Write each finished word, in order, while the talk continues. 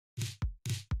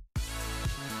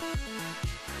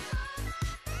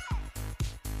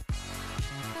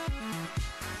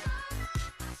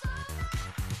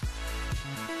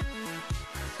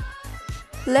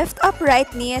Lift up right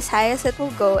knee as high as it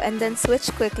will go and then switch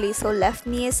quickly so left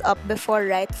knee is up before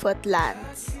right foot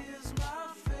lands.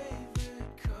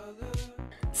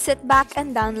 Sit back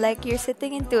and down like you're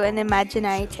sitting into an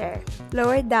imaginary chair.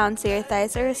 Lower down so your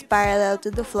thighs are as parallel to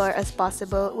the floor as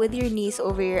possible with your knees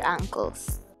over your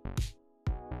ankles.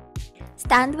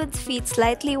 Stand with feet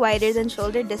slightly wider than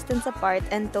shoulder distance apart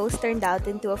and toes turned out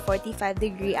into a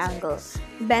 45-degree angle.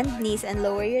 Bend knees and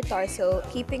lower your torso,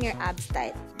 keeping your abs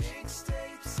tight.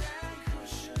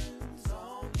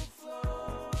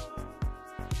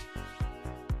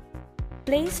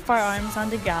 Place forearms on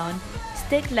the ground,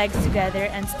 stick legs together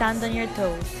and stand on your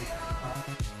toes.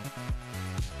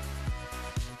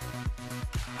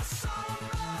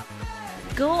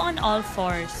 Go on all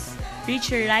fours.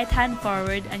 Reach your right hand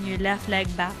forward and your left leg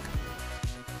back.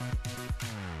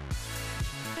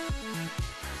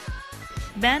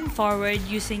 Bend forward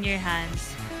using your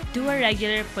hands. Do a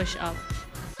regular push-up.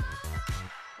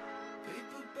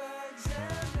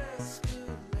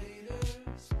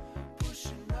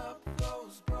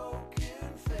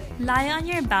 Lie on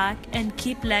your back and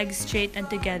keep legs straight and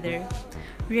together.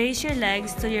 Raise your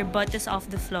legs till your butt is off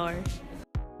the floor.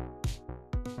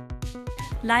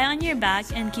 Lie on your back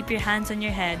and keep your hands on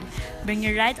your head. Bring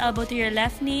your right elbow to your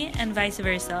left knee and vice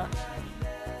versa.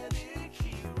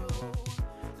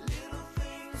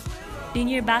 Lean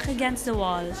your back against the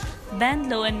wall. Bend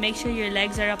low and make sure your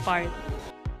legs are apart.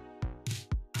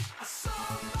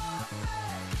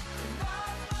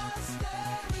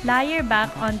 Lie your back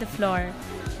on the floor.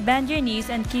 Bend your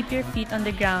knees and keep your feet on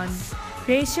the ground.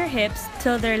 Raise your hips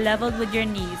till they're leveled with your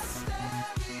knees.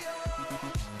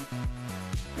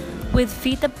 With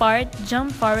feet apart,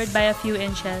 jump forward by a few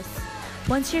inches.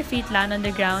 Once your feet land on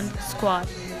the ground, squat.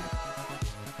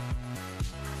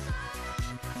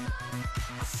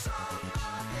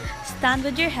 Stand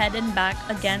with your head and back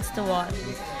against the wall.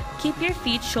 Keep your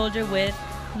feet shoulder width,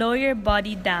 lower your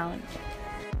body down.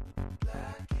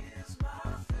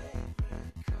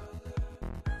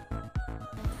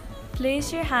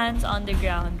 Place your hands on the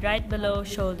ground, right below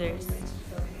shoulders.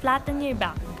 Flatten your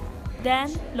back. Then,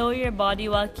 lower your body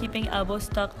while keeping elbows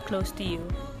tucked close to you.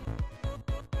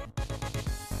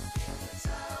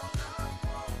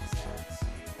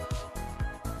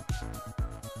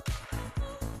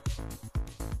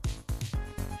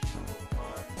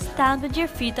 Stand with your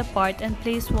feet apart and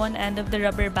place one end of the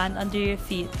rubber band under your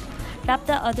feet. Wrap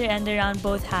the other end around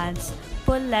both hands.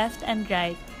 Pull left and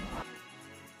right.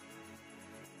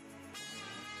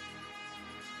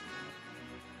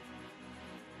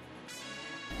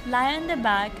 Lie on the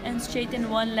back and straighten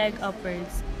one leg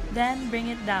upwards, then bring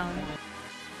it down.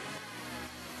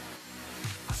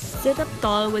 Sit up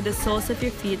tall with the soles of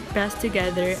your feet pressed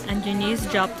together and your knees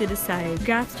drop to the side.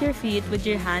 Grasp your feet with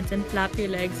your hands and flap your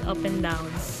legs up and down.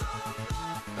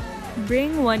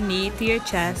 Bring one knee to your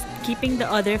chest, keeping the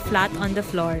other flat on the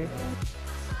floor.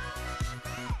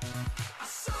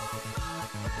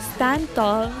 Stand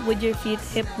tall with your feet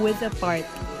hip-width apart.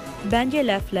 Bend your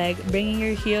left leg, bringing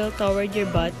your heel toward your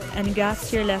butt and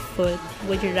grasp your left foot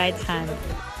with your right hand.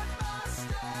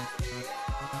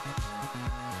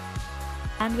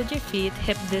 Stand with your feet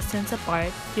hip distance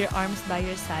apart, your arms by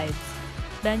your sides.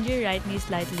 Bend your right knee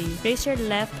slightly. Raise your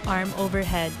left arm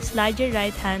overhead. Slide your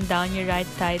right hand down your right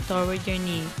thigh toward your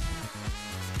knee.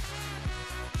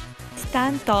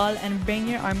 Stand tall and bring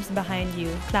your arms behind you,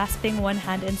 clasping one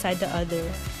hand inside the other.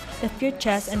 Lift your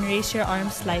chest and raise your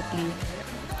arms slightly.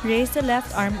 Raise the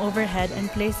left arm overhead and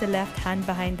place the left hand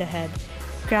behind the head.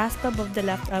 Grasp above the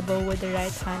left elbow with the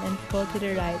right hand and pull to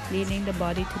the right, leaning the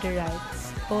body to the right.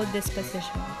 Hold this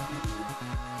position.